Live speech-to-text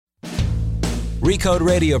Recode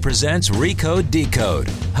Radio presents Recode Decode,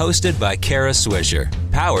 hosted by Kara Swisher,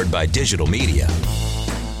 powered by digital media.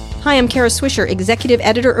 Hi, I'm Kara Swisher, executive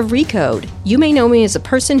editor of Recode. You may know me as a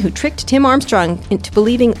person who tricked Tim Armstrong into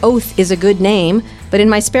believing Oath is a good name, but in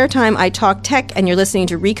my spare time, I talk tech, and you're listening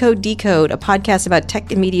to Recode Decode, a podcast about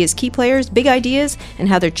tech and media's key players, big ideas, and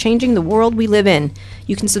how they're changing the world we live in.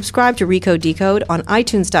 You can subscribe to Recode Decode on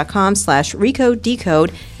iTunes.com/Recode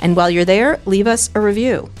Decode, and while you're there, leave us a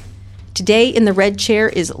review. Today in the red chair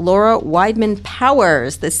is Laura Weidman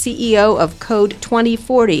Powers, the CEO of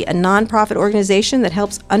Code2040, a nonprofit organization that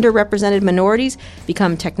helps underrepresented minorities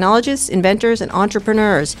become technologists, inventors, and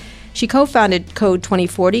entrepreneurs. She co-founded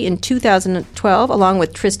Code2040 in 2012 along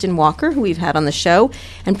with Tristan Walker, who we've had on the show,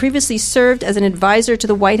 and previously served as an advisor to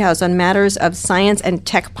the White House on matters of science and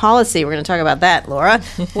tech policy. We're going to talk about that, Laura.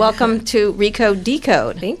 Welcome to Recode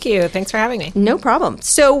Decode. Thank you. Thanks for having me. No problem.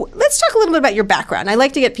 So let's talk a little bit about your background. I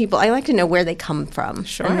like to know where they come from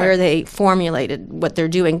and where they formulated what they're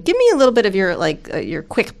doing. Give me a little bit of your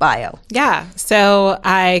quick bio. Yeah. So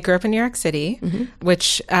I grew up in New York City,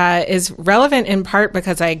 which is relevant in part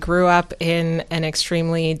because I grew up in an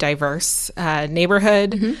extremely diverse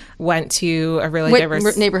neighborhood, went to a really diverse...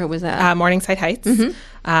 What neighborhood was that? Morningside Heights in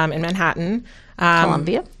Manhattan.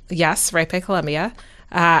 Columbia? Yes, right by Columbia.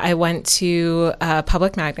 I went to a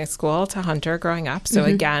public magnet school to Hunter growing up. So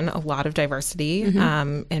again, a lot of diversity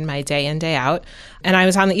in my day in, day out. And I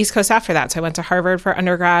was on the East Coast after that. So I went to Harvard for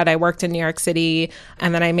undergrad. I worked in New York City.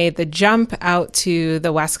 And then I made the jump out to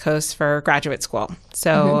the West Coast for graduate school.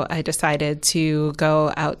 So I decided to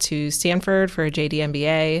go out to Stanford for a JD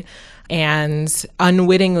MBA, and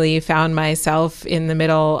unwittingly found myself in the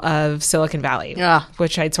middle of Silicon Valley,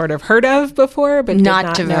 which I'd sort of heard of before, but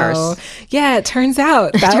not did not diverse. know. Yeah, it turns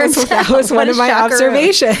out that was one of my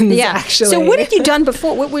observations, actually. So what had you done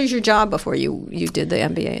before? What was your job before you did the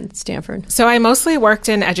MBA in Stanford? So I mostly worked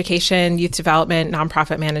in education, youth development,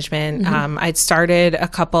 nonprofit management. I'd started a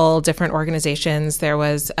couple different organizations. There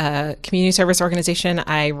was a community service organization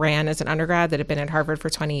I ran as an undergrad that had been at Harvard for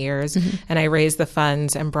 20 years, and I raised the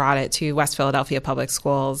funds and brought it to West Philadelphia Public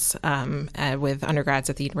Schools with undergrads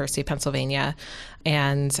at the University of Pennsylvania.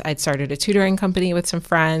 And I'd started a tutoring company with some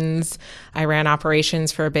friends. I ran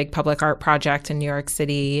operations for a big public art project in New York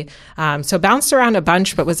City. So bounced around a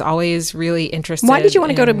bunch, but was always really interested. Why did you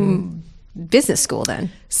want to go to business school then?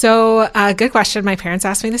 So good question. My parents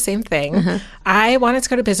asked me the same thing. I wanted to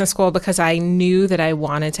go to business school because I knew that I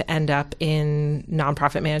wanted to end up in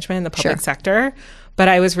nonprofit management in the public sector. But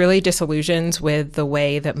I was really disillusioned with the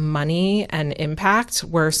way that money and impact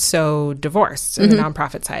were so divorced in the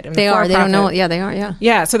nonprofit side. And they are. They don't know. Yeah, they are. Yeah.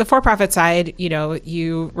 Yeah. So the for-profit side,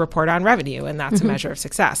 you report on revenue, and that's a measure of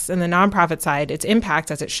success. And the nonprofit side, it's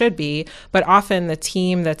impact as it should be. But often the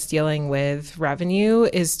team that's dealing with revenue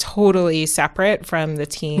is totally separate from the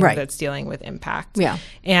team that's dealing with impact. Yeah.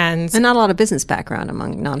 And not a lot of business background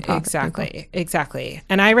among nonprofits. Exactly.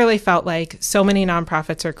 And I really felt like so many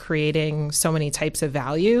nonprofits are creating so many types of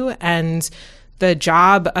value, and the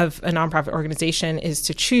job of a nonprofit organization is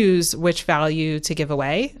to choose which value to give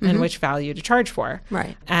away and which value to charge for.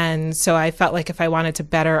 Right. And so I felt like if I wanted to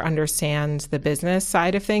better understand the business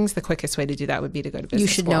side of things, the quickest way to do that would be to go to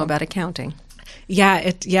business school. You should know about accounting. Yeah,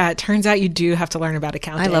 it turns out you do have to learn about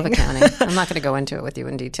accounting. I love accounting. I'm not going to go into it with you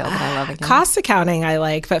in detail, but I love accounting. Cost accounting I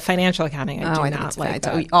like, but financial accounting I do not like.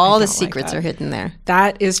 All the secrets are hidden there.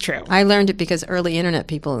 That is true. I learned it because early internet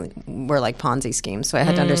people were like Ponzi schemes, so I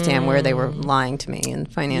had to understand where they were lying to me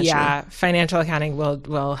and financially. Yeah, financial accounting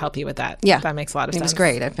will help you with that. Yeah. That makes a lot of sense. It was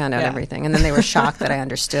great. I found out everything. And then they were shocked that I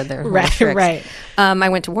understood their tricks. Right. I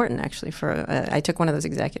went to Wharton, actually, I took one of those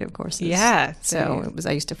executive courses. Yeah. So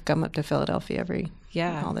I used to come up to Philadelphia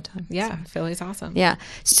all the time. Yeah, so. Philly's awesome. Yeah.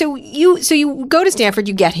 So you go to Stanford,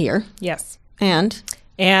 you get here. Yes. And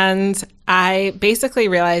I basically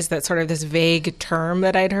realized that sort of this vague term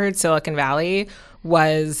that I'd heard, Silicon Valley,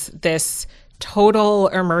 was this total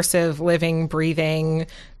immersive, living, breathing,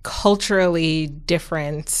 culturally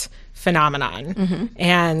different phenomenon.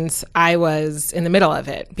 And I was in the middle of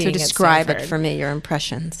it. So describe it for me, your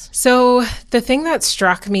impressions. So the thing that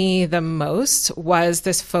struck me the most was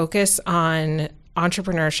this focus on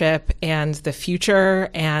entrepreneurship and the future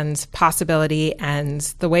and possibility and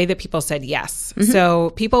the way that people said yes. So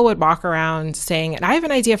people would walk around saying, I have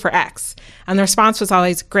an idea for X. And the response was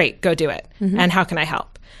always, great, go do it. And how can I help?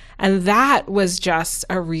 And that was just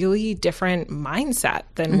a really different mindset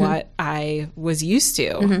than what I was used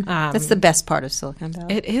to. That's the best part of Silicon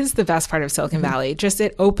Valley. It is the best part of Silicon Valley. Just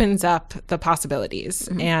it opens up the possibilities.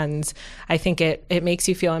 And I think it makes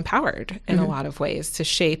you feel empowered in a lot of ways to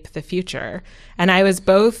shape the future. And I was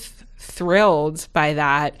both thrilled by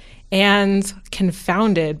that and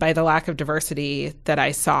confounded by the lack of diversity that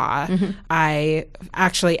I saw. I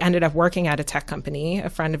actually ended up working at a tech company. A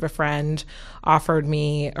friend of a friend offered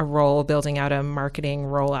me a role building out a marketing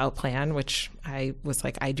rollout plan, which I was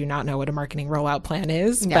like, I do not know what a marketing rollout plan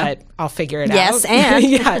is, but I'll figure it out. Yes,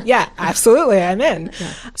 and? yeah, absolutely. I'm in.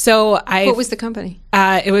 Yeah. So What was the company?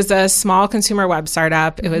 It was a small consumer web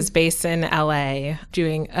startup. It was based in LA,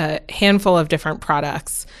 doing a handful of different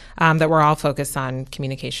products that were all focused on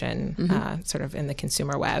communication, sort of in the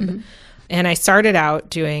consumer web. And I started out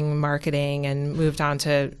doing marketing and moved on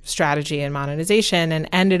to strategy and monetization and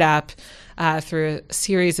ended up through a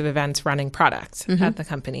series of events running product at the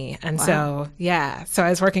company. And so I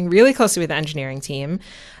was working really closely with the engineering team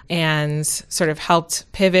and sort of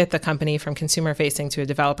helped pivot the company from consumer-facing to a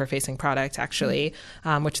developer-facing product, actually,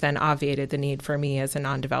 which then obviated the need for me as a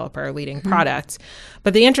non-developer leading product.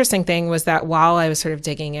 But the interesting thing was that while I was sort of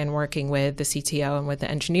digging in, working with the CTO and with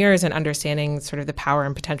the engineers and understanding sort of the power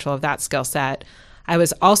and potential of that skill set, I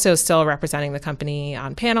was also still representing the company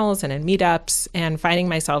on panels and in meetups and finding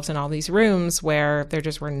myself in all these rooms where there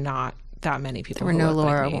just were not that many people. There were no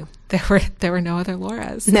Laura. There were no other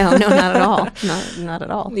Lauras. No, not at all. Not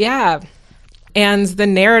at all. Yeah. And the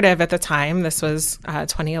narrative at the time, this was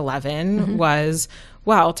 2011, was,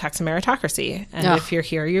 well, tech's a meritocracy. And if you're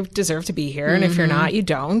here, you deserve to be here. And if you're not, you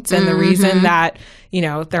don't. And the reason that,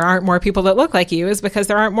 there aren't more people that look like you is because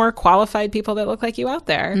there aren't more qualified people that look like you out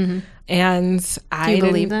there. And I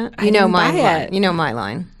believe that. You know my line. You know my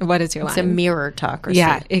line. What is your line? It's a mirrortocracy.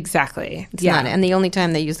 Yeah, exactly. It's not. And the only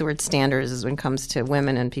time they use the word standards is when it comes to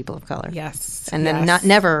women and people of color. Yes. And then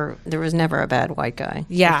there was never a bad white guy.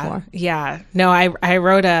 Before. Yeah. No, I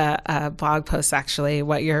wrote a blog post, actually,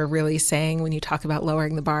 what you're really saying when you talk about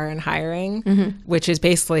lowering the bar in hiring, which is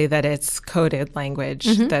basically that it's coded language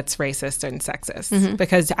that's racist and sexist.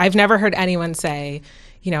 Because I've never heard anyone say,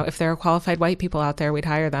 if there are qualified white people out there, we'd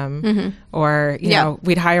hire them. Or,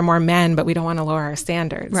 we'd hire more men, but we don't want to lower our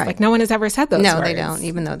standards. Right. Like, no one has ever said those words. No, they don't,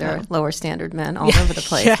 even though there are lower standard men all over the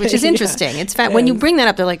place, which is interesting. It's when you bring that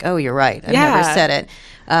up, they're like, oh, you're right. I've never said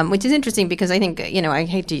it. Which is interesting because I think, I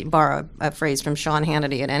hate to borrow a phrase from Sean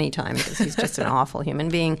Hannity at any time because he's just an awful human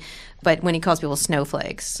being. But when he calls people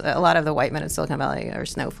snowflakes, a lot of the white men in Silicon Valley are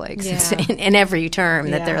snowflakes in every term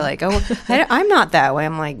that they're like, oh, I'm not that way.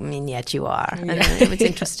 I'm like, yet you are. And it's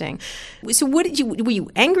interesting. So were you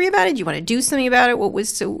angry about it? Did you want to do something about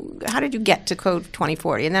it? How did you get to Code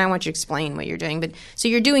 2040? And then I want you to explain what you're doing. But so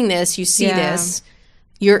you're doing this, you see this,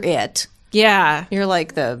 you're it. Yeah. You're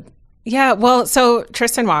like the... Yeah, well, so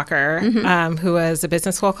Tristan Walker, who was a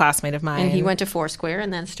business school classmate of mine. And he went to Foursquare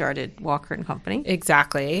and then started Walker & Company.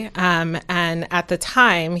 Exactly. And at the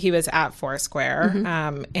time, he was at Foursquare,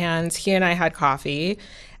 and he and I had coffee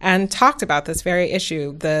and talked about this very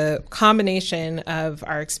issue, the combination of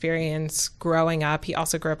our experience growing up. He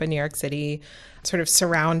also grew up in New York City, sort of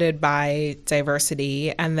surrounded by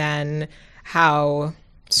diversity, and then how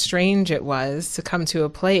strange it was to come to a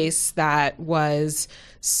place that was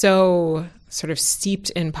so sort of steeped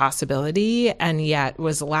in possibility and yet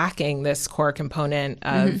was lacking this core component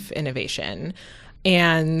of innovation.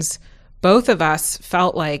 And both of us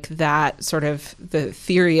felt like that sort of the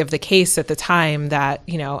theory of the case at the time that,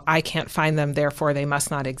 I can't find them, therefore they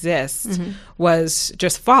must not exist, was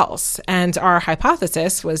just false. And our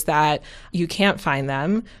hypothesis was that you can't find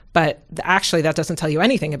them, but actually that doesn't tell you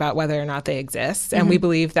anything about whether or not they exist. And we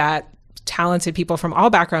believe that talented people from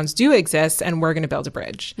all backgrounds do exist, and we're going to build a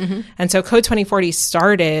bridge. And so Code 2040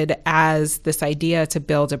 started as this idea to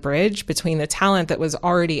build a bridge between the talent that was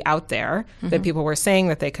already out there that people were saying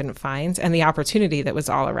that they couldn't find and the opportunity that was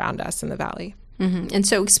all around us in the Valley. And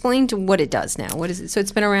so explain to what it does now. What is it? So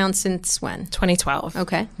it's been around since when? 2012.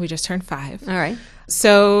 Okay. We just turned 5. All right.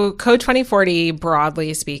 So Code 2040,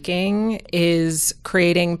 broadly speaking, is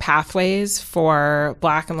creating pathways for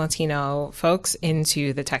Black and Latino folks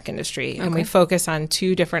into the tech industry. And we focus on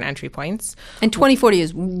 2 different entry points. And 2040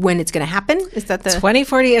 is when it's going to happen? Is that the...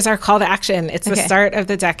 2040 is our call to action. It's the start of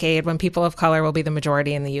the decade when people of color will be the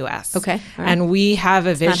majority in the U.S. Okay. All right. And we have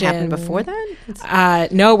a vision... It's not happened before then?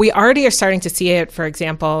 No, we already are starting to see it. For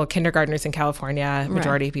example, kindergartners in California,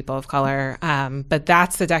 majority people of color. But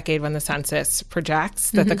that's the decade when the census projects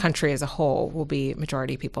that the country as a whole will be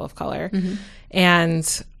majority people of color.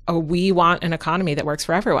 And we want an economy that works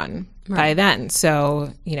for everyone by then.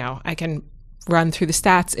 So, I can run through the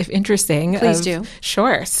stats if interesting. Please do.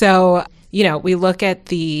 Sure. So we look at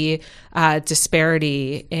the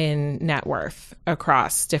disparity in net worth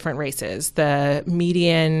across different races. The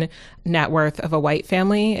median net worth of a white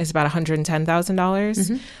family is about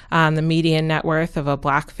 $110,000. The median net worth of a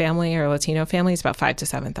Black family or Latino family is about $5,000 to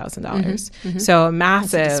 $7,000. So a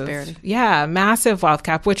massive wealth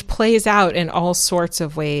gap, which plays out in all sorts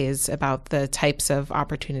of ways about the types of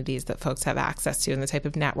opportunities that folks have access to and the type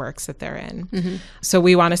of networks that they're in. So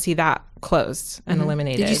we want to see that closed and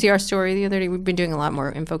eliminated. Did you see our story the other day? We've been doing a lot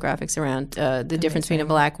more infographics around the difference between a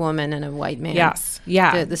Black woman and a white man. Yes.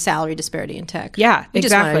 Yeah. The salary disparity in tech. Yeah, we exactly.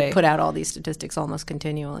 just want to put out all these statistics almost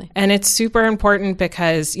continually. And it's super important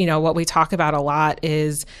because, what we talk about a lot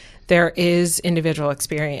is there is individual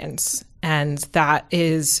experience. And that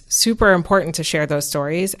is super important to share those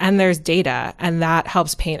stories. And there's data, and that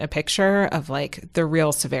helps paint a picture of the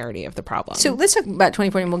real severity of the problem. So let's talk about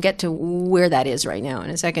 2040, and we'll get to where that is right now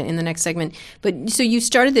in a second, in the next segment. But so you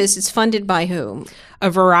started this, it's funded by who?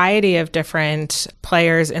 A variety of different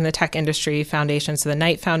players in the tech industry, foundations. So the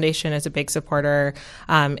Knight Foundation is a big supporter.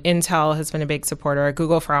 Intel has been a big supporter,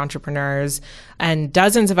 Google for Entrepreneurs, and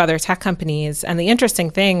dozens of other tech companies. And the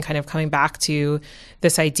interesting thing, kind of coming back to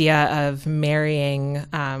this idea of marrying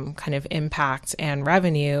kind of impact and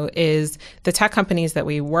revenue, is the tech companies that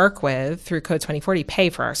we work with through Code2040 pay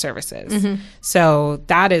for our services. So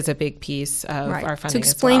that is a big piece of our funding. So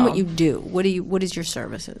explain what you do. What is your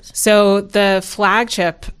services? So the flagship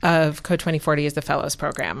of Code2040 is the Fellows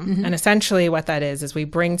Program. And essentially what that is we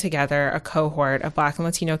bring together a cohort of Black and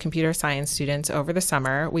Latino computer science students over the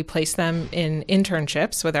summer. We place them in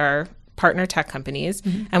internships with our partner tech companies,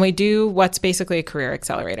 and we do what's basically a career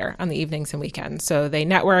accelerator on the evenings and weekends. So they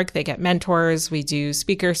network, they get mentors, we do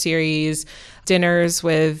speaker series, dinners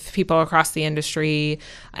with people across the industry,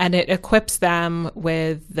 and it equips them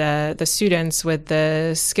with the students with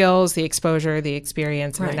the skills, the exposure, the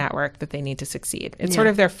experience, and the network that they need to succeed. It's sort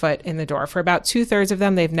of their foot in the door. For about 2/3 of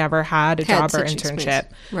them, they've never had a job or internship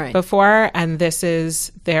before, and this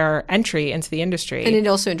is their entry into the industry. And it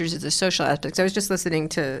also introduces the social aspects. I was just listening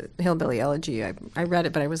to Hillbilly Elegy. I read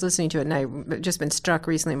it, but I was listening to it, and I've just been struck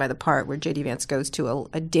recently by the part where J.D. Vance goes to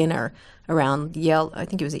a dinner around Yale, I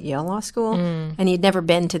think it was at Yale Law School, and he had never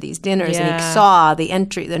been to these dinners, and he saw the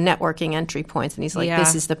networking entry points, and he's like,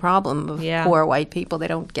 this is the problem of poor white people. They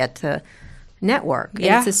don't get to network. And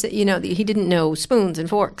it's this, he didn't know spoons and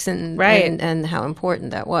forks and how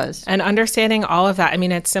important that was. And understanding all of that. I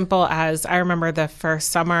mean, it's simple as I remember the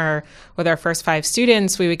first summer with our first 5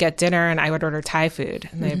 students, we would get dinner and I would order Thai food.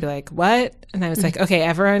 And they'd be like, what? And I was like, okay,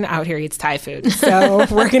 everyone out here eats Thai food. So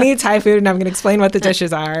we're going to eat Thai food and I'm going to explain what the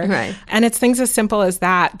dishes are. And it's things as simple as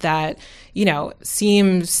that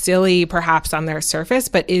seem silly perhaps on their surface,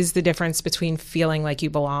 but is the difference between feeling like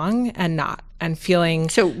you belong and not. And feeling...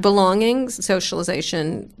 So belonging,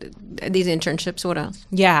 socialization, these internships, what else?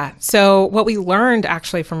 Yeah. So what we learned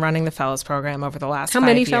actually from running the Fellows Program over the last 5 years... How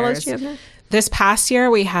many fellows do you have now? This past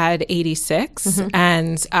year, we had 86,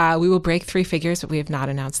 and we will break 3 figures, but we have not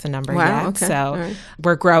announced the number yet. Okay. So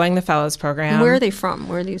we're growing the Fellows Program. And where are they from?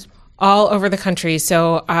 Where are these... All over the country.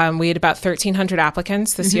 So we had about 1,300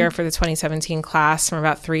 applicants this year for the 2017 class from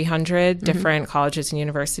about 300 different colleges and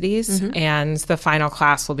universities. And the final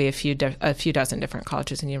class will be a few dozen different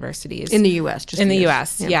colleges and universities. In the U.S.? Just in the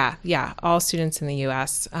U.S., yeah. All students in the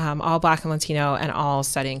U.S., all Black and Latino, and all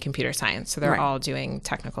studying computer science. So they're all doing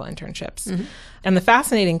technical internships. And the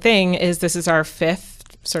fascinating thing is this is our 5th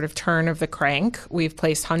sort of turn of the crank. We've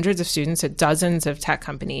placed hundreds of students at dozens of tech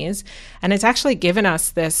companies, and it's actually given us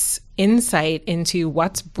this insight into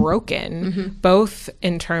what's broken, both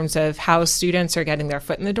in terms of how students are getting their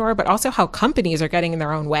foot in the door, but also how companies are getting in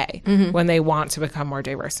their own way when they want to become more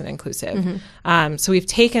diverse and inclusive. So we've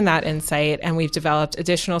taken that insight and we've developed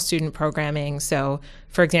additional student programming. So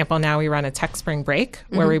for example, now we run a Tech Spring Break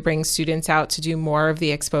where we bring students out to do more of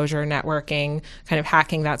the exposure networking, kind of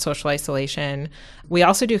hacking that social isolation. We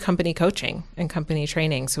also do company coaching and company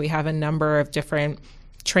training. So we have a number of different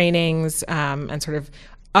trainings and sort of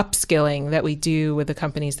upskilling that we do with the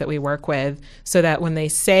companies that we work with so that when they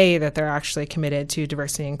say that they're actually committed to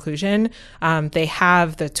diversity and inclusion, they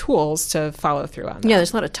have the tools to follow through on that. Yeah,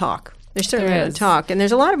 there's a lot of talk. There's certainly a talk, and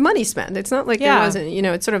there's a lot of money spent. It's not like there wasn't,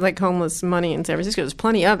 it's sort of like homeless money in San Francisco. There's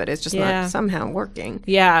plenty of it. It's just not somehow working.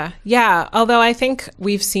 Yeah. Although I think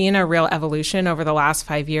we've seen a real evolution over the last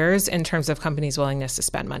 5 years in terms of companies' willingness to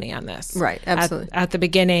spend money on this. Right, absolutely. At the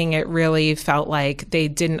beginning, it really felt like they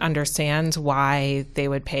didn't understand why they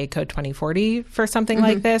would pay Code2040 for something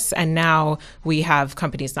like this, and now we have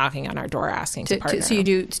companies knocking on our door asking to partner. So you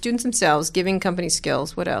do students themselves, giving companies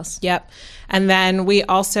skills. What else? Yep. And then we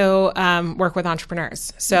also work with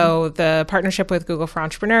entrepreneurs. So the partnership with Google for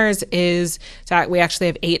Entrepreneurs is that we actually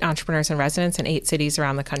have 8 entrepreneurs in residence in 8 cities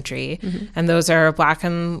around the country. And those are Black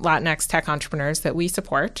and Latinx tech entrepreneurs that we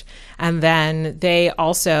support. And then they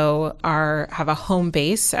also have a home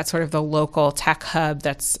base at sort of the local tech hub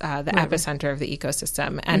that's the epicenter of the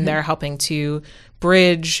ecosystem. And they're helping to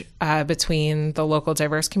bridge between the local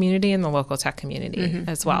diverse community and the local tech community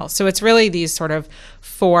as well. So it's really these sort of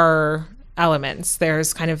 4 elements.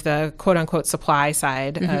 There's kind of the quote unquote supply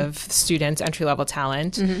side of student entry-level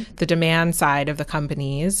talent, the demand side of the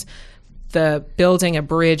companies, the building a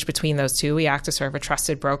bridge between those two. We act as sort of a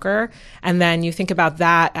trusted broker. And then you think about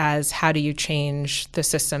that as how do you change the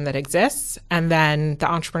system that exists? And then the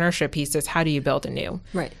entrepreneurship piece is how do you build anew?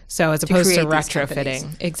 Right. So as opposed to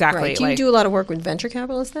retrofitting. Exactly. Right. Do you do a lot of work with venture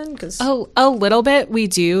capitalists then? Oh, a little bit. We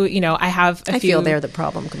do. I have a few. I feel they're the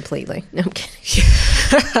problem completely. No, I'm kidding.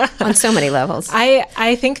 On so many levels.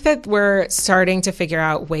 I think that we're starting to figure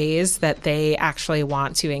out ways that they actually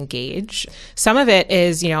want to engage. Some of it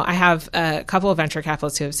is, I have a couple of venture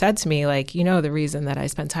capitalists who have said to me, like, the reason that I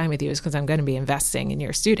spend time with you is because I'm going to be investing in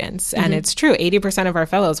your students. And it's true. 80% of our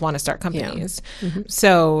fellows want to start companies. Yeah.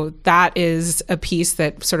 So that is a piece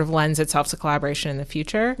that sort of lends itself to collaboration in the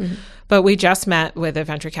future. But we just met with a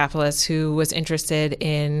venture capitalist who was interested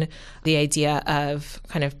in the idea of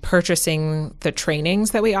kind of purchasing the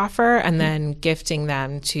trainings that we offer and then gifting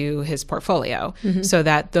them to his portfolio so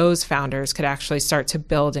that those founders could actually start to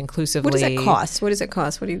build inclusively. What does that cost? What does it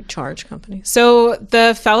cost? What do you charge companies? So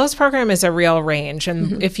the Fellows Program is a real range.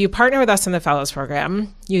 And if you partner with us in the Fellows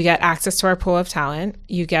Program, you get access to our pool of talent,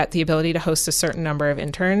 you get the ability to host a certain number of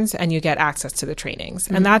interns, and you get access to the trainings.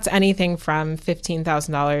 And that's anything from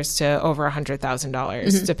 $15,000 to over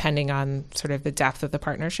 $100,000, depending on sort of the depth of the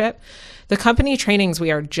partnership. The company trainings we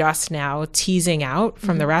are just now teasing out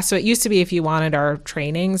from the rest. So it used to be if you wanted our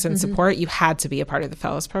trainings and support, you had to be a part of the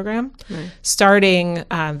Fellows Program. Starting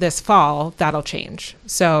this fall, that'll change.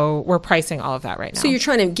 So we're pricing all of that right now. So you're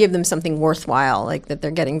trying to give them something worthwhile, like that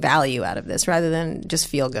they're getting value out of this rather than just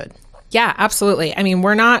feel good. Yeah, absolutely. I mean,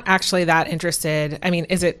 we're not actually that interested. I mean,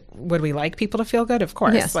 would we like people to feel good? Of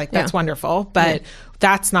course. Yes, that's wonderful. But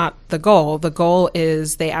that's not the goal. The goal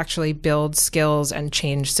is they actually build skills and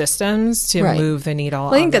change systems to move the needle.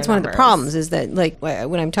 Well, I think that's one of the problems is that, like,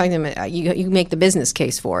 when I'm talking to them, you make the business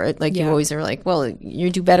case for it. Like, you always are like, well, you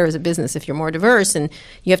do better as a business if you're more diverse, and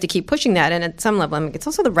you have to keep pushing that. And at some level, I'm like, it's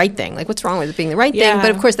also the right thing. Like, what's wrong with it being the right thing?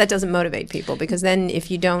 But, of course, that doesn't motivate people because then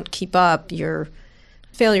if you don't keep up, your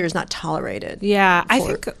failure is not tolerated. Yeah, I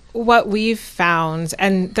think what we've found,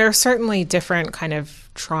 and there are certainly different kind of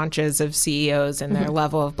tranches of CEOs and their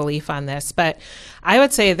level of belief on this, but I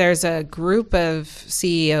would say there's a group of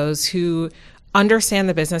CEOs who understand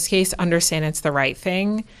the business case, understand it's the right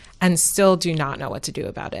thing, and still do not know what to do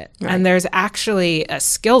about it. Right. And there's actually a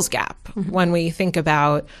skills gap when we think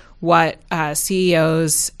about what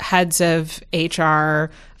CEOs, heads of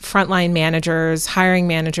HR, frontline managers, hiring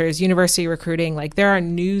managers, university recruiting, like there are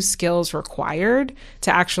new skills required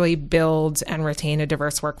to actually build and retain a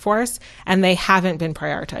diverse workforce, and they haven't been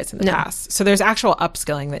prioritized in the past. So there's actual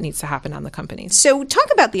upskilling that needs to happen on the companies. So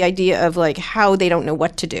talk about the idea of like how they don't know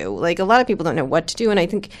what to do. Like a lot of people don't know what to do, and I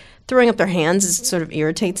think throwing up their hands sort of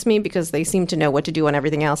irritates me because they seem to know what to do on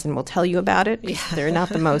everything else and will tell you about it. They're not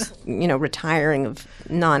the most, retiring of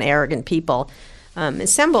non-arrogant people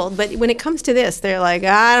assembled. But when it comes to this, they're like,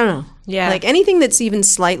 I don't know. Yeah. Like anything that's even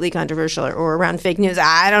slightly controversial or around fake news,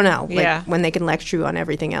 I don't know. Like when they can lecture you on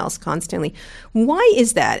everything else constantly. Why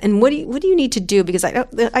is that? And what do you need to do? Because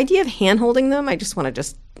the idea of hand-holding them, I just want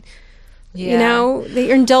to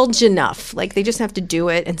they're indulged enough. Like they just have to do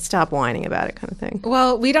it and stop whining about it, kind of thing.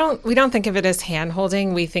 Well, we don't think of it as hand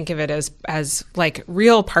holding. We think of it as like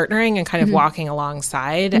real partnering and kind of walking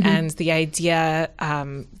alongside. And the idea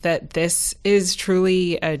that this is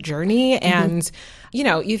truly a journey and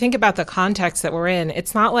you think about the context that we're in.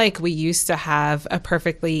 It's not like we used to have a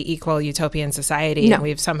perfectly equal utopian society and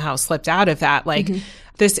we've somehow slipped out of that. Like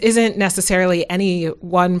this isn't necessarily any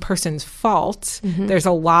one person's fault. There's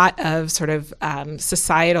a lot of sort of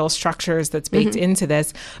societal structures that's baked into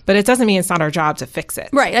this, but it doesn't mean it's not our job to fix it.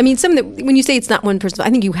 Right. I mean, when you say it's not one person's, I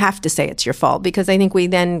think you have to say it's your fault because I think we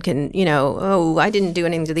then can, I didn't do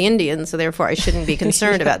anything to the Indians, so therefore I shouldn't be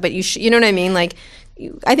concerned about it. But you know what I mean? Like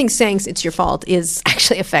I think saying it's your fault is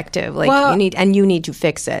actually effective. Like you need to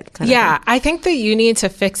fix it. I think that you need to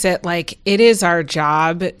fix it. Like, it is our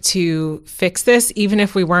job to fix this, even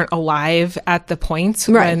if we weren't alive at the point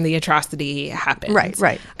when the atrocity happened.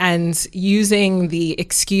 Right. And using the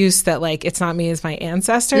excuse that, like, it's not me, it's my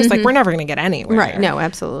ancestors, like, we're never going to get anywhere. Right. No,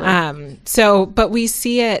 absolutely. But we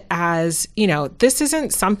see it as, this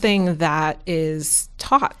isn't something that is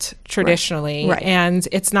taught traditionally. Right. And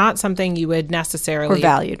it's not something you would necessarily... Or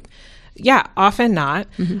valued. Yeah, often not.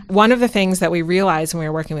 One of the things that we realize when we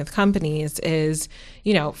were working with companies is,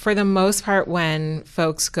 for the most part, when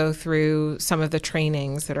folks go through some of the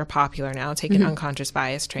trainings that are popular now, take an unconscious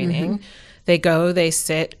bias training, they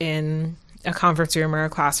sit in a conference room or a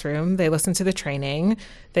classroom, they listen to the training,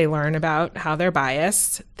 they learn about how they're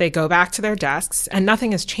biased, they go back to their desks, and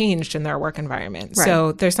nothing has changed in their work environment. Right.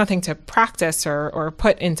 So there's nothing to practice or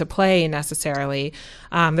put into play necessarily.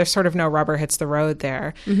 There's sort of no rubber hits the road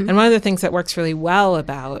there. And one of the things that works really well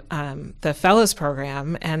about the Fellows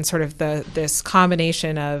Program and sort of this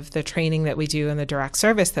combination of the training that we do and the direct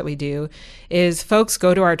service that we do is folks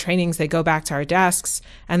go to our trainings, they go back to our desks,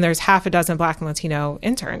 and there's half a dozen Black and Latino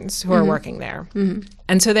interns who are working there.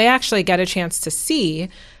 And so they actually get a chance to see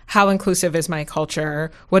how inclusive is my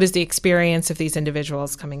culture? What is the experience of these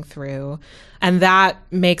individuals coming through? And that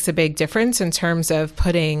makes a big difference in terms of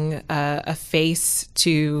putting a face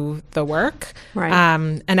to the work, right.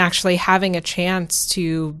 And actually having a chance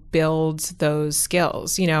to build those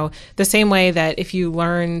skills. The same way that if you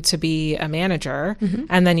learn to be a manager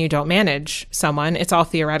and then you don't manage someone, it's all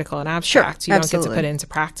theoretical and abstract. Sure, you absolutely. don't get to put it into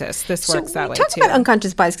practice. This works that way talk too. About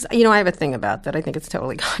unconscious bias, because I have a thing about that. I think it's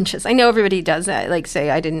totally conscious. I know everybody does that, like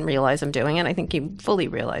say, I didn't realize I'm doing it. I think you fully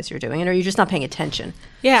realize you're doing it, or you're just not paying attention.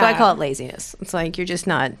 Yeah. So I call it laziness. It's like you're just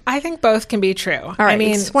not. I think both can be true. All right,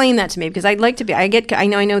 explain that to me, because I'd like to be. I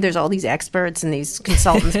know there's all these experts and these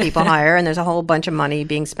consultants people hire, and there's a whole bunch of money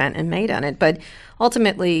being spent and made on it. But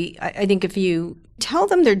ultimately, I think if you tell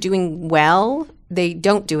them they're doing well, they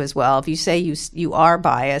don't do as well. If you say you are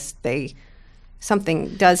biased, something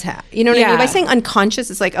does happen. You know what I mean? By saying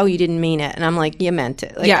unconscious, it's like, oh, you didn't mean it, and I'm like, you meant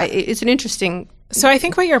it. It's an interesting. So I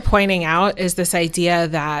think what you're pointing out is this idea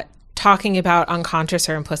that talking about unconscious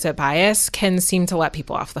or implicit bias can seem to let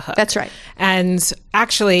people off the hook. That's right. And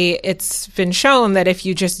actually, it's been shown that if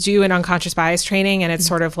you just do an unconscious bias training and it's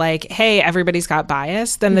sort of like, hey, everybody's got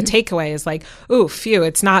bias, then the takeaway is like, ooh, phew,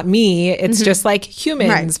 it's not me. It's just like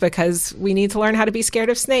humans, because we need to learn how to be scared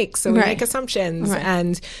of snakes. So we make assumptions. Right.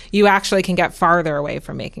 And you actually can get farther away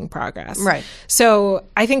from making progress. Right. So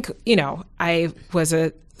I think, I was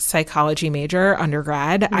a psychology major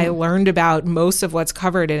undergrad. I learned about most of what's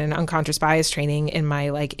covered in an unconscious bias training in my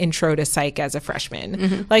intro to psych as a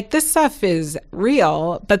freshman. This stuff is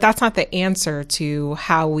real, but that's not the answer to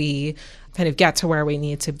how we kind of get to where we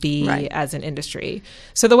need to be as an industry.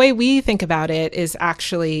 So the way we think about it is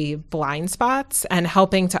actually blind spots and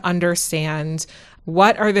helping to understand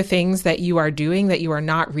what are the things that you are doing that you are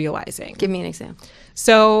not realizing. Give me an example.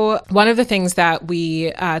 So one of the things that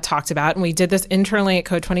we talked about, and we did this internally at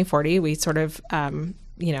Code2040, we sort of,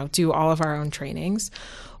 do all of our own trainings,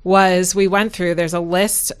 was we went through, there's a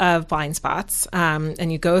list of blind spots,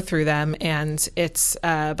 and you go through them, and it's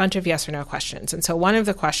a bunch of yes or no questions. And so one of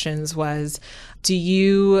the questions was, do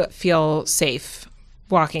you feel safe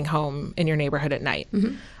walking home in your neighborhood at night?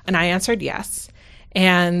 And I answered yes.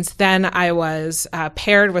 And then I was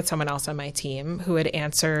paired with someone else on my team who had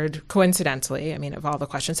answered, coincidentally, of all the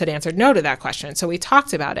questions, had answered no to that question. So we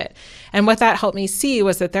talked about it. And what that helped me see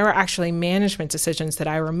was that there were actually management decisions that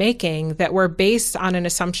I were making that were based on an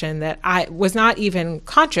assumption that I was not even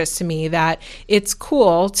conscious to me, that it's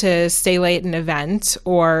cool to stay late at an event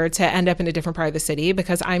or to end up in a different part of the city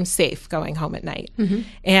because I'm safe going home at night.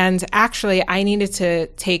 And actually, I needed to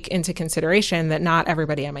take into consideration that not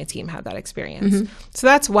everybody on my team had that experience. So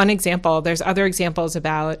that's one example. There's other examples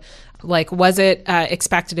about, was it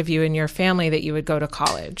expected of you and your family that you would go to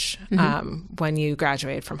college when you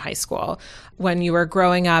graduated from high school? When you were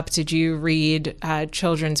growing up, did you read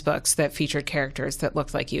children's books that featured characters that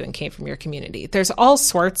looked like you and came from your community? There's all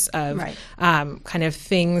sorts of kind of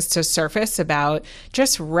things to surface about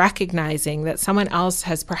just recognizing that someone else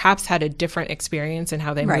has perhaps had a different experience in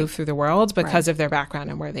how they move through the world because of their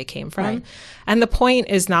background and where they came from. And the point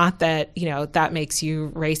is not that, that makes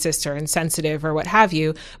you racist or insensitive or what have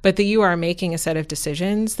you, but that you are making a set of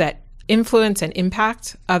decisions that influence and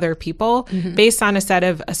impact other people based on a set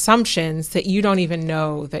of assumptions that you don't even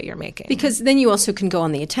know that you're making. Because then you also can go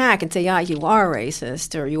on the attack and say, yeah, you are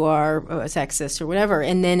racist or you are sexist or whatever.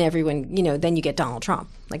 And then everyone, then you get Donald Trump.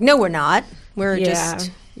 Like, no, we're not.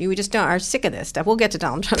 We just are sick of this stuff. We'll get to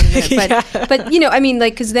Donald Trump in a minute. But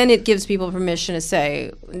because then it gives people permission to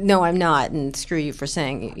say, no, I'm not, and screw you for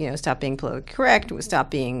saying, stop being politically correct, stop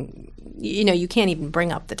being, you can't even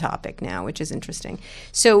bring up the topic now, which is interesting.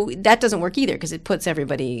 So that doesn't work either because it puts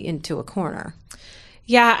everybody into a corner.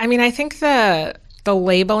 Yeah, I think the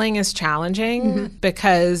labeling is challenging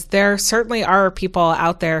because there certainly are people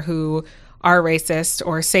out there who are racist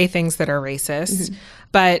or say things that are racist,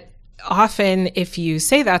 but often if you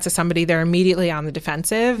say that to somebody, they're immediately on the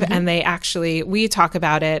defensive and we talk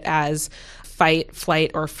about it as fight,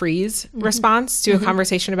 flight, or freeze response to a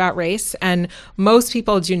conversation about race. And most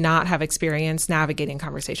people do not have experience navigating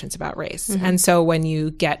conversations about race. And so when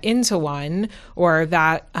you get into one or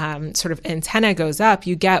that sort of antenna goes up,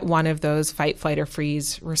 you get one of those fight, flight, or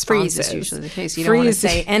freeze responses. Freeze is usually the case. You don't want to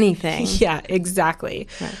say anything. Yeah, exactly.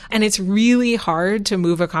 Right. And it's really hard to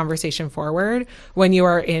move a conversation forward when you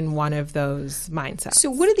are in one of those mindsets.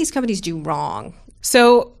 So what do these companies do wrong?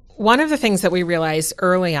 So one of the things that we realized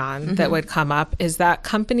early on that would come up is that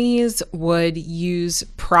companies would use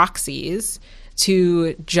proxies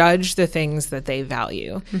to judge the things that they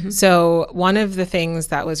value. So one of the things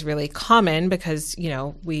that was really common because,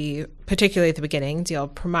 we, particularly at the beginning, deal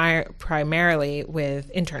primarily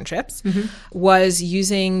with internships, was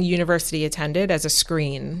using university attended as a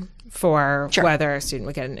screen for whether a student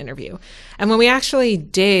would get an interview. And when we actually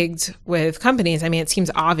digged with companies, it seems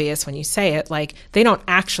obvious when you say it, like they don't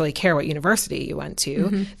actually care what university you went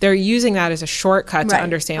to. They're using that as a shortcut to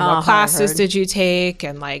understand what classes did you take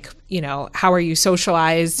and how are you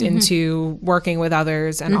socialized into working with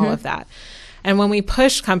others and all of that. And when we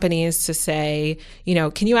push companies to say,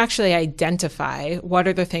 can you actually identify what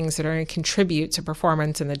are the things that are going to contribute to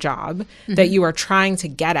performance in the job that you are trying to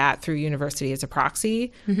get at through university as a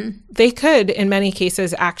proxy, they could, in many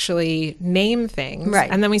cases, actually name things.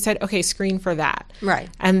 Right. And then we said, okay, screen for that. Right.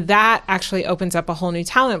 And that actually opens up a whole new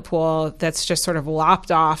talent pool that's just sort of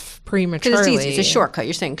lopped off prematurely. Because it's easy. It's a shortcut.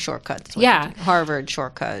 You're saying shortcuts. Yeah. Harvard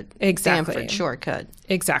shortcut. Exactly. Stanford shortcut.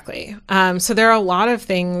 Exactly. So there are a lot of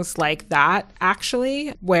things like that, actually,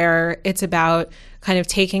 where it's about kind of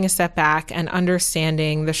taking a step back and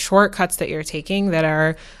understanding the shortcuts that you're taking that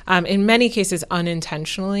are, in many cases,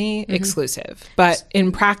 unintentionally exclusive, but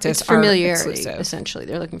in practice it's familiarity, are exclusive. Essentially.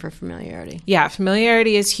 They're looking for familiarity. Yeah,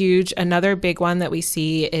 familiarity is huge. Another big one that we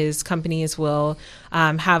see is companies will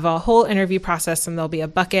have a whole interview process and there'll be a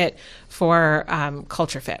bucket for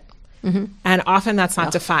culture fit. And often that's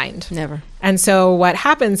not defined. Never. And so what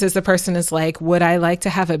happens is the person is like, would I like to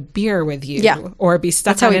have a beer with you? Yeah. Or be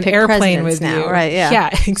stuck on an airplane with now, you? Right, yeah. Yeah,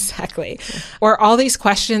 exactly. Yeah. Or all these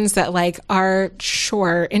questions that are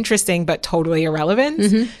sure interesting, but totally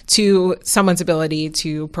irrelevant to someone's ability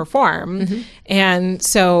to perform. And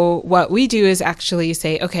so what we do is actually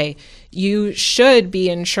say, okay, you should be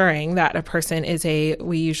ensuring that a person is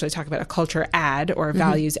we usually talk about a culture ad or a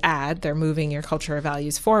values ad. They're moving your culture or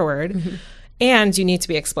values forward. And you need to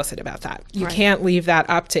be explicit about that. You can't leave that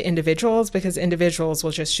up to individuals because individuals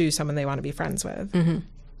will just choose someone they want to be friends with.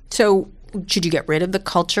 So should you get rid of the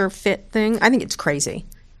culture fit thing? I think it's crazy.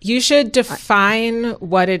 You should define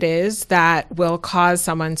what it is that will cause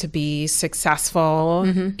someone to be successful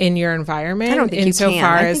in your environment. I don't think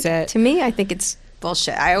insofar as it. To me, I think it's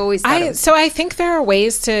bullshit. I always So I think there are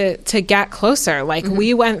ways to get closer. Like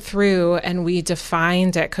we went through and we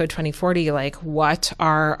defined at Code2040 like what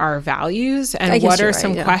are our values and what are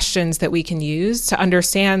some questions that we can use to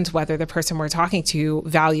understand whether the person we're talking to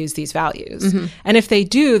values these values. And if they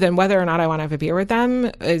do, then whether or not I want to have a beer with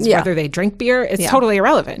them is whether they drink beer, it's totally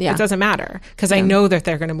irrelevant. It doesn't matter because I know that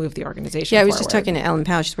they're going to move the organization forward. I was just talking to Ellen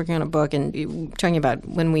Powell. She's working on a book and talking about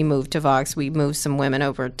when we moved to Vox, we moved some women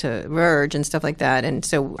over to Verge and stuff like that. And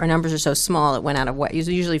so our numbers are so small, it went out of what?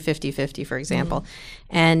 Usually 50-50, for example.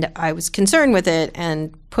 And I was concerned with it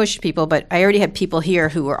and pushed people, but I already had people here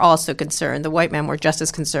who were also concerned. The white men were just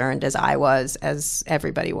as concerned as I was, as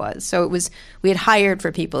everybody was. So we had hired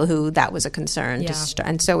for people who that was a concern.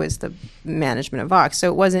 And so is the management of Vox. So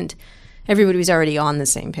it wasn't Everybody was already on the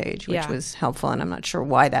same page, which Yeah. was helpful, and I'm not sure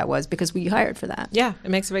why that was, because we hired for that. Yeah,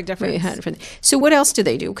 it makes a big difference. So what else do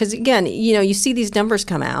they do? Because again, you see these numbers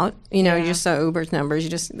come out. You just saw Uber's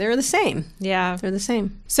numbers. They're the same. Yeah, they're the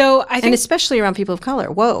same. So I think, and especially around people of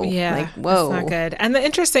color. Whoa, yeah, whoa, that's not good. And the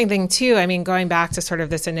interesting thing too, I mean, going back to sort of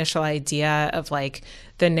this initial idea of like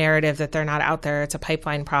the narrative that they're not out there, it's a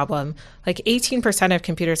pipeline problem. Like 18% of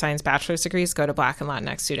computer science bachelor's degrees go to Black and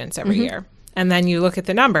Latinx students every year. And then you look at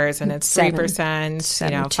the numbers and it's 3%,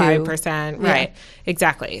 5%. Right.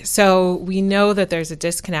 Exactly. So we know that there's a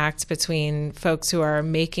disconnect between folks who are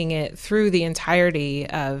making it through the entirety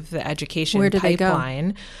of the education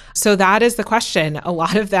pipeline. So that is the question. A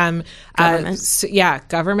lot of them,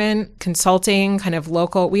 government, consulting, kind of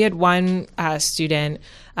local. We had one student,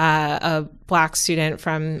 a Black student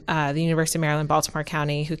from the University of Maryland, Baltimore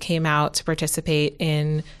County, who came out to participate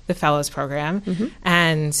in the Fellows Program.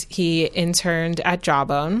 And he interned at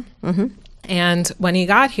Jawbone. And when he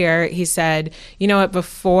got here, he said, you know what,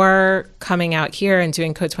 before coming out here and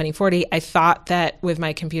doing Code2040, I thought that with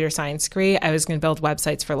my computer science degree, I was going to build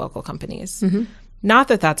websites for local companies. Not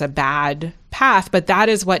that that's a bad path, but that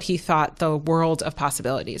is what he thought the world of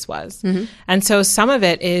possibilities was. And so some of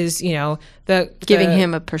it is, giving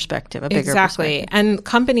him a perspective, a bigger perspective. And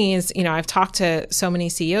companies, I've talked to so many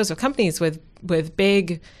CEOs of companies with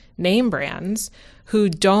big name brands who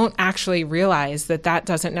don't actually realize that that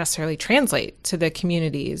doesn't necessarily translate to the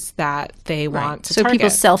communities that they want to target. So people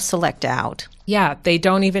self-select out. Yeah, they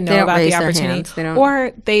don't even know about the opportunity.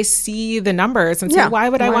 Or they see the numbers and say, why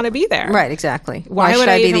would I want to be there? Right, exactly. Why should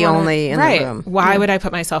I be the only in the room? Why would I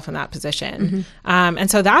put myself in that position? And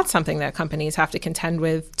so that's something that companies have to contend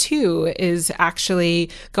with too, is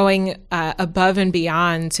actually going above and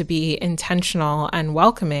beyond to be intentional and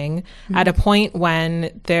welcoming at a point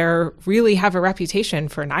when they really have a reputation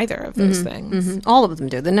for neither of those things. All of them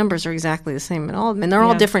do. The numbers are exactly the same in all of them. And they're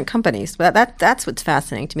all different companies. But that's what's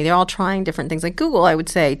fascinating to me. They're all trying different things. Like Google, I would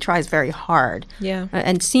say, tries very hard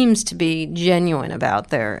and seems to be genuine about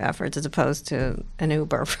their efforts as opposed to an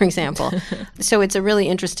Uber, for example. So it's a really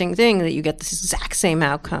interesting thing that you get this exact same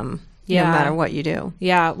outcome no matter what you do.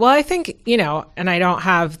 Yeah. Well, I think, and I don't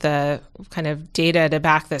have the kind of data to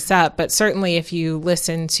back this up, but certainly if you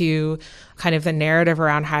listen to kind of the narrative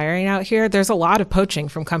around hiring out here, there's a lot of poaching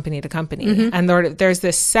from company to company. And there's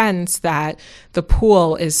this sense that the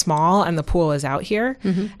pool is small and the pool is out here.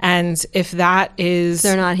 And if that is...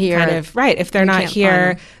 They're not here. If they're not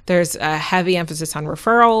here, there's a heavy emphasis on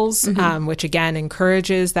referrals, which again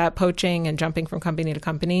encourages that poaching and jumping from company to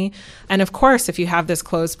company. And of course, if you have this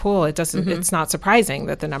closed pool, it's not surprising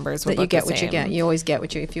that the numbers would look the same. What you get. You always get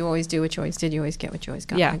if you always do what you always did, you always get what you always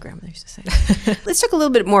got. My grandmother used to say. Let's talk a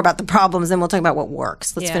little bit more about the problems, then we'll talk about what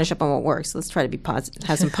works. Let's finish up on what works. Let's try to be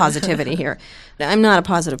have some positivity here. I'm not a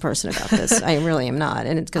positive person about this. I really am not,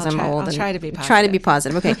 and it's because I'm old. I'll try to be positive. Try to be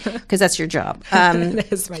positive, okay? Because that's your job.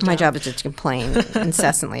 It is my job is to complain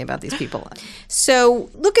incessantly about these people. So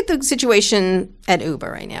look at the situation at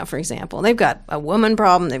Uber right now, for example. They've got a woman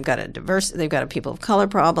problem. They've got a people of color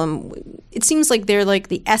problem. It seems like they're like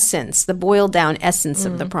the essence, the boiled down essence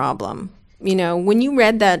of the problem. When you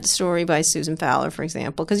read that story by Susan Fowler, for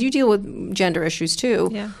example, because you deal with gender issues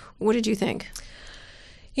too, what did you think?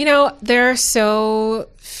 There are so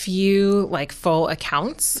few full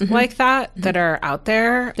accounts like that are out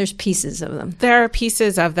there. There's pieces of them. There are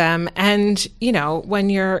pieces of them. And, when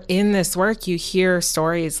you're in this work, you hear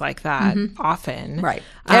stories like that often. Right.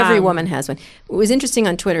 Every woman has one. What was interesting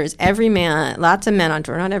on Twitter is lots of men on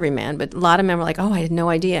Twitter, not every man, but a lot of men were like, oh, I had no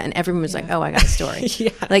idea. And everyone was like, oh, I got a story.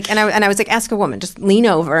 And I was like, ask a woman, just lean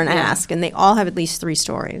over and ask. And they all have at least 3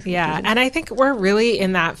 stories. Yeah. And I think we're really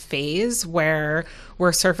in that phase where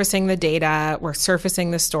we're surfacing the data, we're surfacing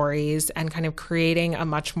the stories, and kind of creating a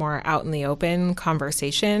much more out in the open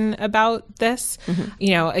conversation about this.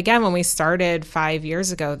 Again, when we started 5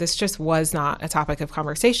 years ago, this just was not a topic of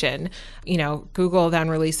conversation. Google then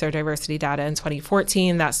released their diversity data in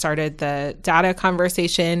 2014. That started the data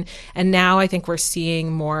conversation. And now I think we're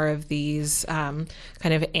seeing more of these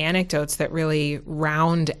kind of anecdotes that really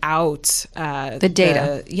round out the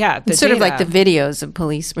data. The sort data. of like the videos of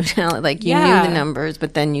police brutality. Like you knew the numbers,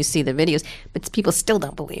 but then you see the videos, but people still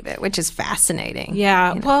don't believe it, which is fascinating.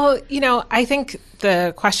 Yeah. Well, I think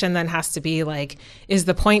the question then has to be is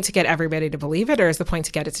the point to get everybody to believe it, or is the point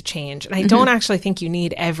to get it to change? And I don't actually think you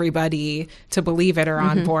need everybody to believe it or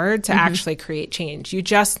on board to actually create change. You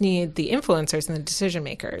just need the influencers and the decision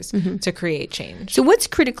makers to create change. So what's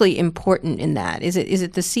critically important in that? Is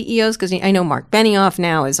it the CEOs? Because I know Mark Benioff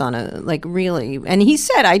now is on a really, and he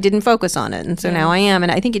said I didn't focus on it, and so now I am.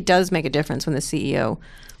 And I think it does make a difference when the CEO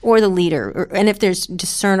Or the leader. And if there's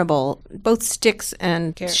discernible, both sticks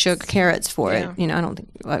and carrots for it. I don't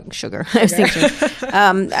think sugar. I was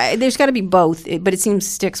thinking. There's got to be both, but it seems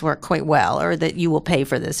sticks work quite well, or that you will pay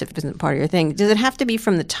for this if it isn't part of your thing. Does it have to be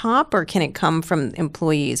from the top, or can it come from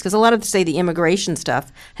employees? Because a lot of, say, the immigration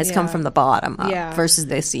stuff has come from the bottom up versus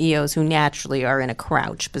the CEOs who naturally are in a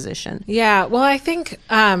crouch position. Yeah. Well, I think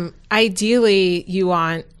ideally you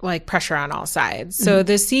want like pressure on all sides. So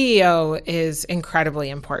the CEO is incredibly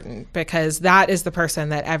important because that is the person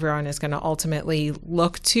that everyone is going to ultimately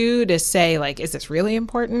look to say, like, is this really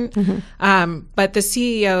important? But the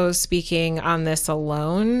CEO speaking on this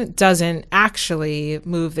alone doesn't actually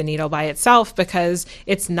move the needle by itself because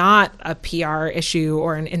it's not a PR issue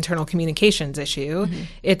or an internal communications issue.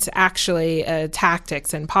 It's actually a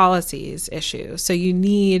tactics and policies issue. So you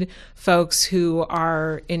need folks who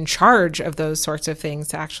are in charge of those sorts of things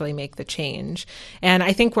to actually make the change. And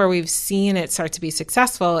I think where we've seen it start to be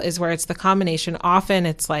successful is where it's the combination. Often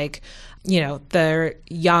it's like, the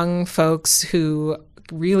young folks who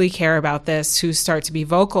really care about this, who start to be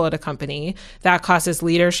vocal at a company. That causes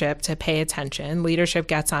leadership to pay attention. Leadership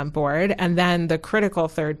gets on board. And then the critical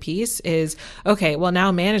third piece is, okay, well,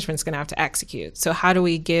 now management's going to have to execute. So how do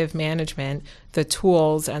we give management the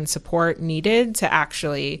tools and support needed to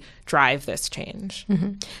actually drive this change?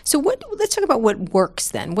 So let's talk about what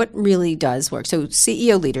works then. What really does work? So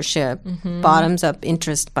CEO leadership, bottoms up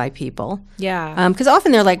interest by people. Yeah. Because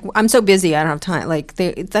often they're like, I'm so busy, I don't have time. Like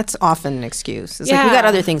that's often an excuse. It's like, we got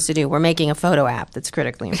other things to do. We're making a photo app that's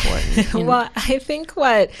critically important. Well, I think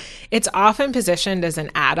it's often positioned as an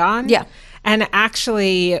add-on. Yeah. And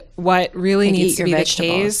actually, what really needs to be the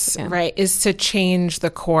case, right, is to change the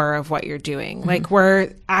core of what you're doing. Like,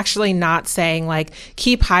 we're actually not saying, like,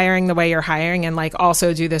 keep hiring the way you're hiring and, like,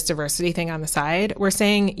 also do this diversity thing on the side. We're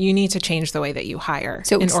saying you need to change the way that you hire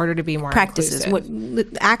in order to be more practices. inclusive. What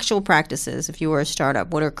actual practices, if you were a startup,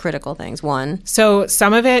 what are critical things? One. So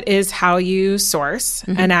some of it is how you source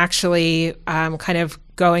and actually kind of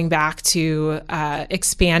going back to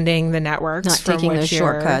expanding the networks. Not taking those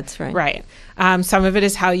shortcuts, right? Right. Some of it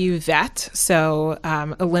is how you vet, so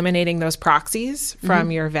eliminating those proxies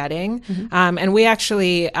from your vetting. And we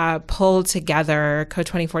actually pulled together,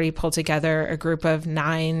 Code2040 pulled together a group of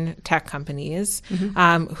 9 tech companies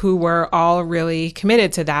who were all really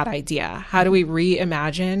committed to that idea. How do we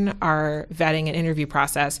reimagine our vetting and interview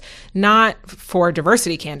process, not for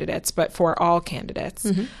diversity candidates, but for all candidates?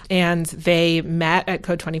 And they met at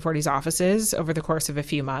Code2040's offices over the course of a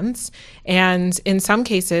few months, and in some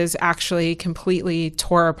cases actually completely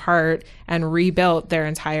tore apart and rebuilt their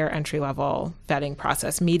entire entry-level vetting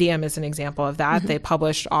process. Medium is an example of that. They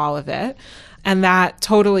published all of it. And that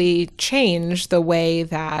totally changed the way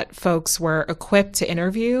that folks were equipped to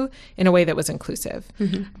interview in a way that was inclusive.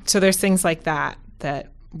 So there's things like that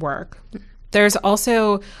work. There's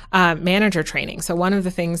also manager training. So one of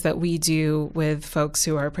the things that we do with folks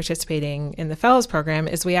who are participating in the Fellows Program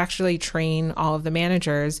is we actually train all of the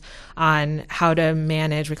managers on how to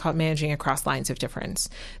manage. We call it managing across lines of difference.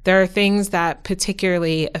 There are things that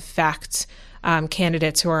particularly affect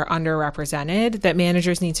candidates who are underrepresented that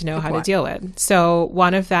managers need to know how to deal with. So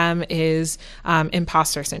one of them is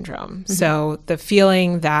imposter syndrome. So the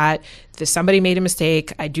feeling that somebody made a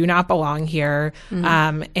mistake, I do not belong here.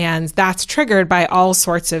 And that's triggered by all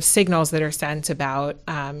sorts of signals that are sent about,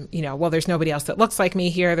 well, there's nobody else that looks like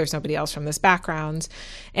me here. There's nobody else from this background.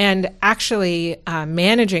 And actually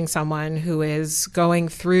managing someone who is going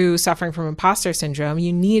through suffering from imposter syndrome,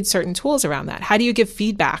 you need certain tools around that. How do you give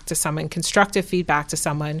feedback to someone, constructive feedback to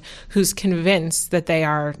someone who's convinced that they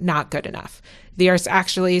are not good enough? There's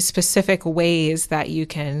actually specific ways that you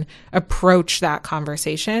can approach that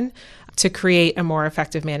conversation to create a more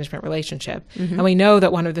effective management relationship. And we know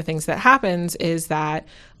that one of the things that happens is that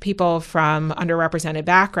people from underrepresented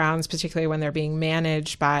backgrounds, particularly when they're being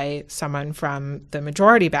managed by someone from the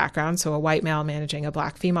majority background, so a white male managing a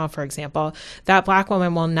black female, for example, that black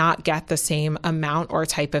woman will not get the same amount or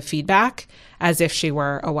type of feedback as if she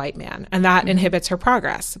were a white man. And that inhibits her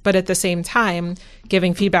progress. But at the same time,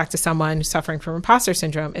 giving feedback to someone who's suffering from imposter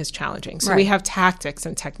syndrome is challenging. So we have tactics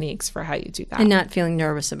and techniques for how you do that. And not feeling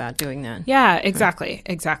nervous about doing that. Yeah, exactly.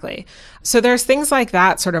 Exactly. So there's things like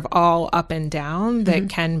that sort of all up and down that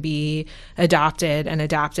can be adopted and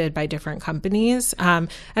adapted by different companies. And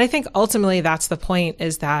I think ultimately that's the point,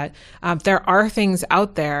 is that there are things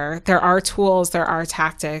out there, there are tools, there are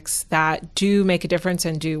tactics that do make a difference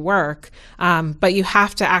and do work. But you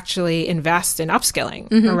have to actually invest in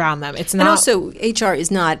upskilling around them. It's not. And also, HR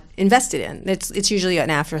is not invested in. It's usually an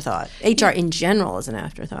afterthought. HR in general is an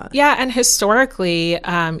afterthought. Yeah, and historically,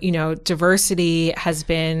 diversity has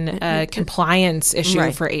been a compliance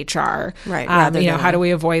issue for HR. Right. How do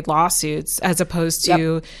we avoid lawsuits as opposed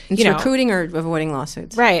to, It's recruiting or avoiding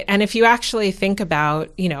lawsuits. Right. And if you actually think about,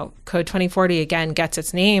 Code 2040, again, gets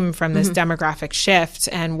its name from this demographic shift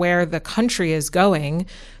and where the country is going,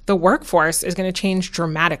 the workforce is going to change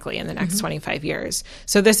dramatically in the next 25 years.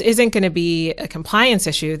 So this isn't going to be a compliance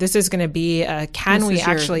issue. This is going to be a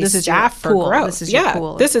staff for growth. This is your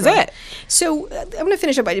pool. This is it. So I'm going to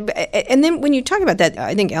finish up. And then when you talk about that,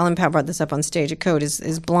 I think Ellen Powell brought this up on stage at Code,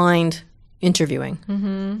 is blind interviewing.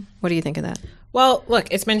 Mm-hmm. What do you think of that? Well, look,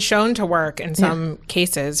 it's been shown to work in some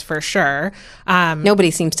cases for sure. Nobody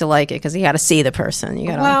seems to like it because you got to see the person.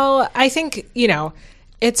 Well, I think,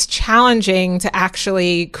 it's challenging to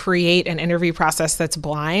actually create an interview process that's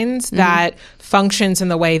blind that functions in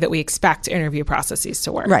the way that we expect interview processes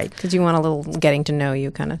to work. Right, because you want a little getting to know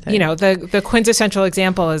you kind of thing. The quintessential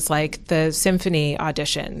example is like the symphony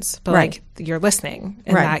auditions, but like you're listening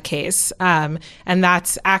in that case. And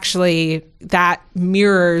that's actually, that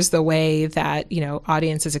mirrors the way that,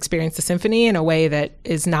 audiences experience the symphony in a way that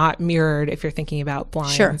is not mirrored if you're thinking about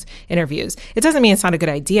blind interviews. It doesn't mean it's not a good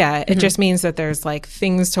idea. It just means that there's like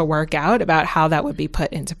things to work out about how that would be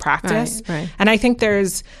put into practice. Right. And I think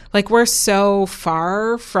there's we're so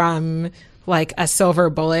far from like a silver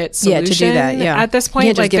bullet solution to do that, at this point.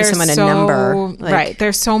 You can't just give someone a number. Right.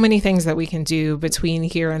 There's so many things that we can do between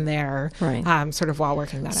here and there, right. Sort of while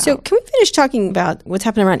working that out. So can we finish talking about what's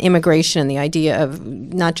happening around immigration and the idea of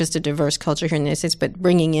not just a diverse culture here in the United States, but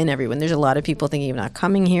bringing in everyone? There's a lot of people thinking of not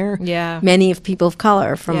coming here. Yeah. Many of people of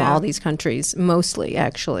color from all these countries, mostly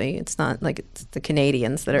actually. It's not like it's the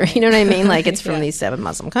Canadians that are, you know what I mean? Like it's from these 7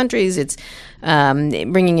 Muslim countries. It's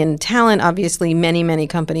bringing in talent. Obviously, many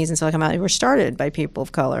companies in Silicon Valley were started by people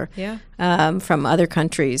of color from other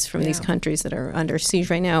countries, from these countries that are under siege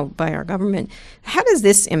right now by our government. How does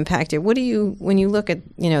this impact it? What do you, when you look at,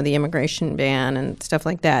 the immigration ban and stuff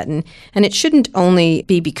like that, and it shouldn't only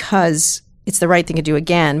be because it's the right thing to do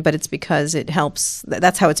again, but it's because it helps.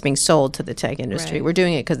 That's how it's being sold to the tech industry. Right. We're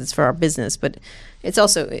doing it because it's for our business, but it's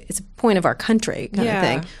also, it's a point of our country kind of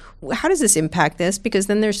thing. How does this impact this? Because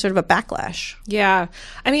then there's sort of a backlash. Yeah.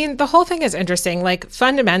 I mean, the whole thing is interesting. Like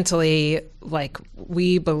fundamentally, like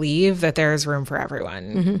we believe that there's room for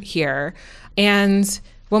everyone here. And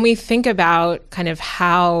when we think about kind of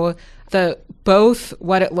how both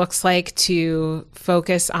what it looks like to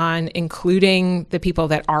focus on including the people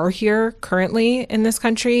that are here currently in this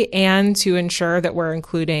country and to ensure that we're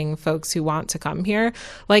including folks who want to come here,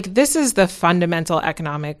 like this is the fundamental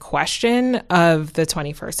economic question of the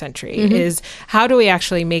 21st century is how do we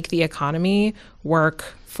actually make the economy work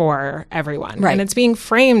for everyone? Right. And it's being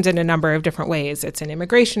framed in a number of different ways. It's an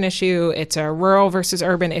immigration issue, it's a rural versus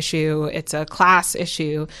urban issue, it's a class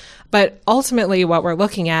issue. But ultimately what we're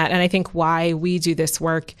looking at, and I think why we do this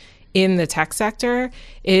work in the tech sector,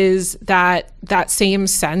 is that same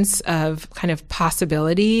sense of kind of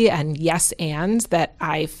possibility and yes and that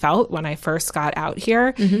I felt when I first got out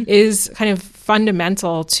here is kind of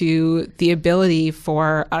fundamental to the ability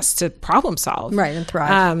for us to problem solve. Right, and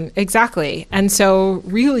thrive. Exactly. And so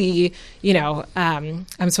really, I'm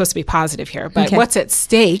supposed to be positive here, but what's at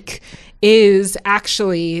stake is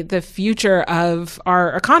actually the future of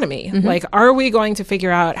our economy. Like, are we going to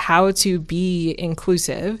figure out how to be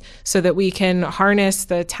inclusive so that we can harness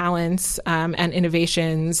the talents and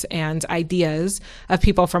innovations and ideas of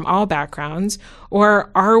people from all backgrounds?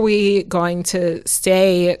 Or are we going to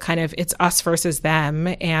stay kind of it's us versus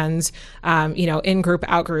them and, in group,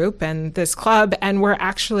 out group and this club? And we're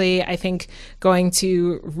actually, I think, going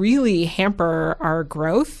to really hamper our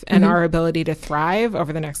growth and our ability to thrive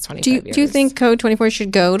over the next 25 years. Do you think Code 2040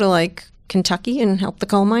 should go to like Kentucky and help the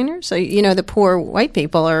coal miners? So, the poor white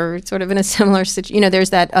people are sort of in a similar situation. There's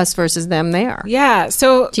that us versus them there. Yeah.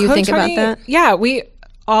 So do you think about that? Yeah, we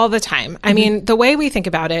all the time. I mean, the way we think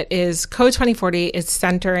about it is Code 2040 is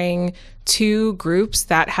centering two groups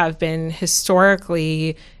that have been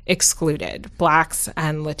historically excluded, Blacks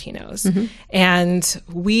and Latinos. And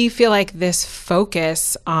we feel like this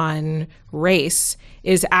focus on race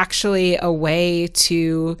is actually a way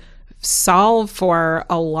to solve for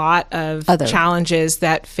a lot of challenges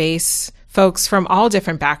that face folks from all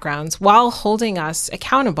different backgrounds while holding us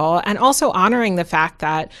accountable and also honoring the fact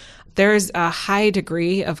that there's a high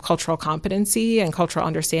degree of cultural competency and cultural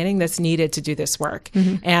understanding that's needed to do this work.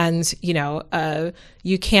 And,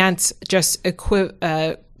 you can't just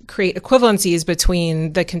create equivalencies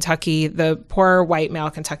between the poor white male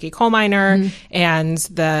Kentucky coal miner and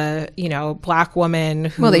the, black woman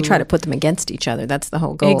who... Well, they try to put them against each other. That's the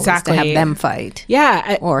whole goal, exactly. is to have them fight.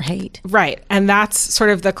 Yeah. Or hate. Right. And that's sort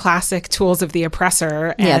of the classic tools of the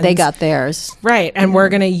oppressor. And, they got theirs. Right. And we're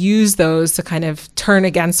going to use those to kind of turn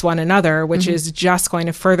against one another, which is just going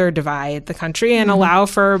to further divide the country and allow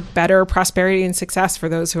for better prosperity and success for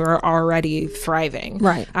those who are already thriving.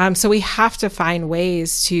 Right. So we have to find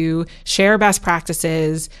ways to share best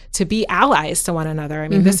practices, to be allies to one another. I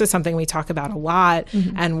mean, this is something we talk about a lot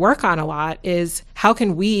and work on a lot, is how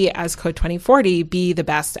can we as Code2040 be the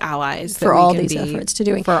best allies for all these efforts to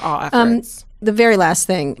doing? For all efforts. The very last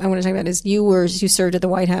thing I want to talk about is you served at the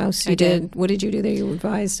White House. You did. What did you do there? You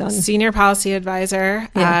advised on... Senior policy advisor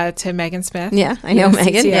to Megan Smith. Yeah, I know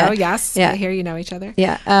Megan. CCO, yes. Yeah. I hear you know each other.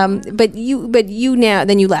 Yeah. But you now,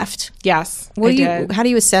 then you left. Yes, How do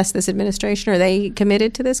you assess this administration? Are they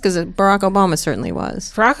committed to this? Because Barack Obama certainly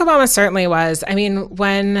was. Barack Obama certainly was. I mean,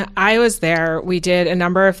 when I was there, we did a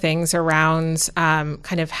number of things around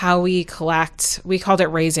kind of how we collect. We called it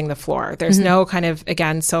raising the floor. There's no kind of,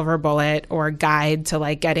 again, silver bullet or guide to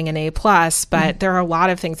like getting an A+, but there are a lot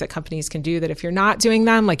of things that companies can do that if you're not doing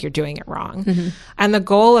them, like you're doing it wrong. And the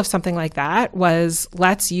goal of something like that was,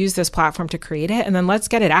 let's use this platform to create it, and then let's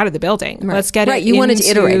get it out of the building. Right. Let's get it you wanted to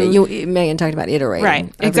iterate it. Megan talked about iterating. Right,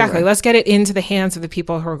 exactly. Everywhere. Let's get it into the hands of the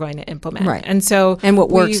people who are going to implement. Right. And what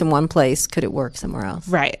works in one place, could it work somewhere else?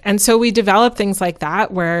 Right. And so we developed things like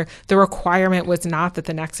that, where the requirement was not that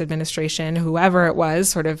the next administration, whoever it was,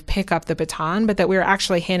 sort of pick up the baton, but that we were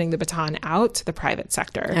actually handing the baton out to the private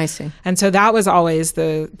sector. I see. And so that was always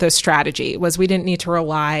the strategy, was we didn't need to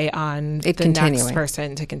rely on next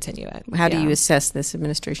person to continue it. How do you assess this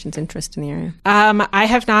administration's interest in the area? I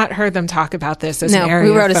have not heard them talk about this as an area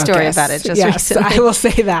we wrote of a story focus. about it just yes, recently. I will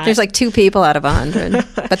say that. There's like 2 people out of 100,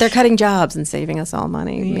 but they're cutting jobs and saving us all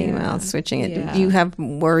money. Meanwhile, switching it. Yeah. Do you have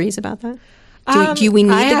worries about that? Do we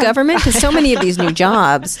need the government? Because so many of these new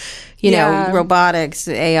jobs, robotics,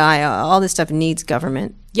 AI, all this stuff needs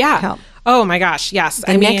government help. Oh my gosh, yes.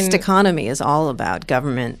 The next economy is all about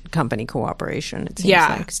government-company cooperation, it seems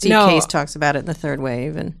like. Steve Case talks about it in the third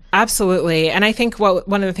wave. Absolutely. And I think one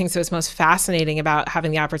of the things that was most fascinating about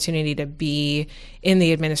having the opportunity to be in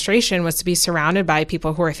the administration was to be surrounded by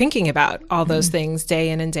people who are thinking about all those things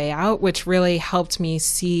day in and day out, which really helped me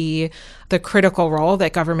see the critical role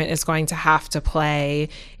that government is going to have to play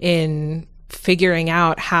in figuring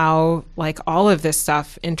out how like all of this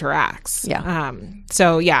stuff interacts.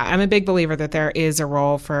 I'm a big believer that there is a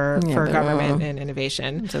role for government and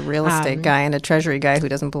innovation. It's a real estate guy and a treasury guy who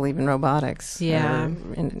doesn't believe in robotics or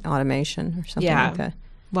in automation or something like that.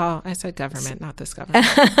 Well, I said government, not this government.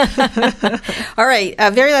 All right.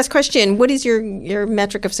 Very last question. What is your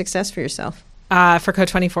metric of success for yourself? For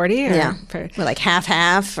Code2040? Or like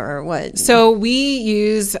half or what? So we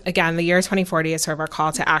use, again, the year 2040 as sort of our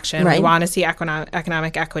call to action. Right. We want to see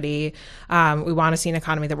economic equity. We want to see an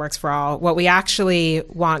economy that works for all. What we actually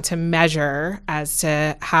want to measure as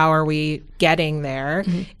to how are we getting there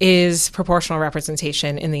is proportional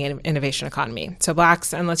representation in the innovation economy. So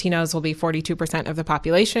Blacks and Latinos will be 42% of the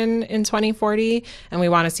population in 2040, and we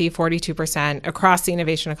want to see 42% across the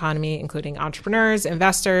innovation economy, including entrepreneurs,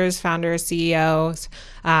 investors, founders, CEOs,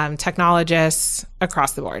 technologists,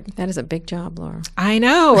 across the board. That is a big job, Laura. I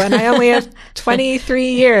know, and I only have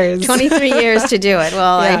 23 years. 23 years to do it.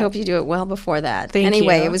 Well, I hope you do it well before that. Thank you.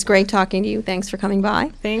 It was great talking to you. Thanks for coming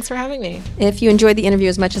by. Thanks for having me. If you enjoyed the interview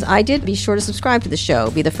as much as I did, be sure to subscribe to the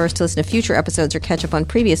show. Be the first to listen to future episodes or catch up on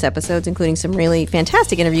previous episodes, including some really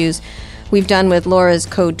fantastic interviews we've done with Laura's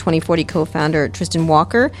Code2040 co-founder, Tristan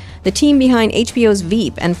Walker, the team behind HBO's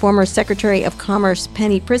Veep, and former Secretary of Commerce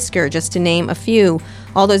Penny Pritzker, just to name a few.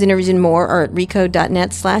 All those interviews and more are at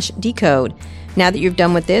recode.net/decode. Now that you're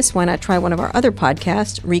done with this, why not try one of our other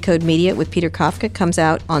podcasts? Recode Media with Peter Kafka comes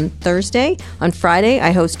out on Thursday. On Friday,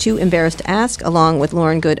 I host Too Embarrassed to Ask, along with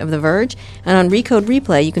Lauren Good of The Verge. And on Recode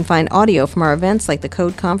Replay, you can find audio from our events like the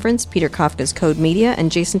Code Conference, Peter Kafka's Code Media,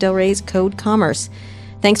 and Jason Del Rey's Code Commerce.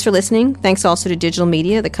 Thanks for listening. Thanks also to Digital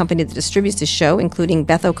Media, the company that distributes this show, including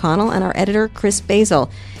Beth O'Connell and our editor, Chris Basil.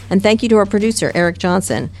 And thank you to our producer, Eric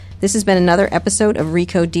Johnson. This has been another episode of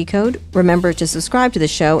Recode Decode. Remember to subscribe to the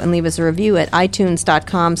show and leave us a review at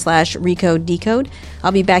itunes.com/Recode Decode.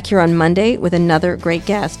 I'll be back here on Monday with another great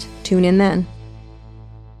guest. Tune in then.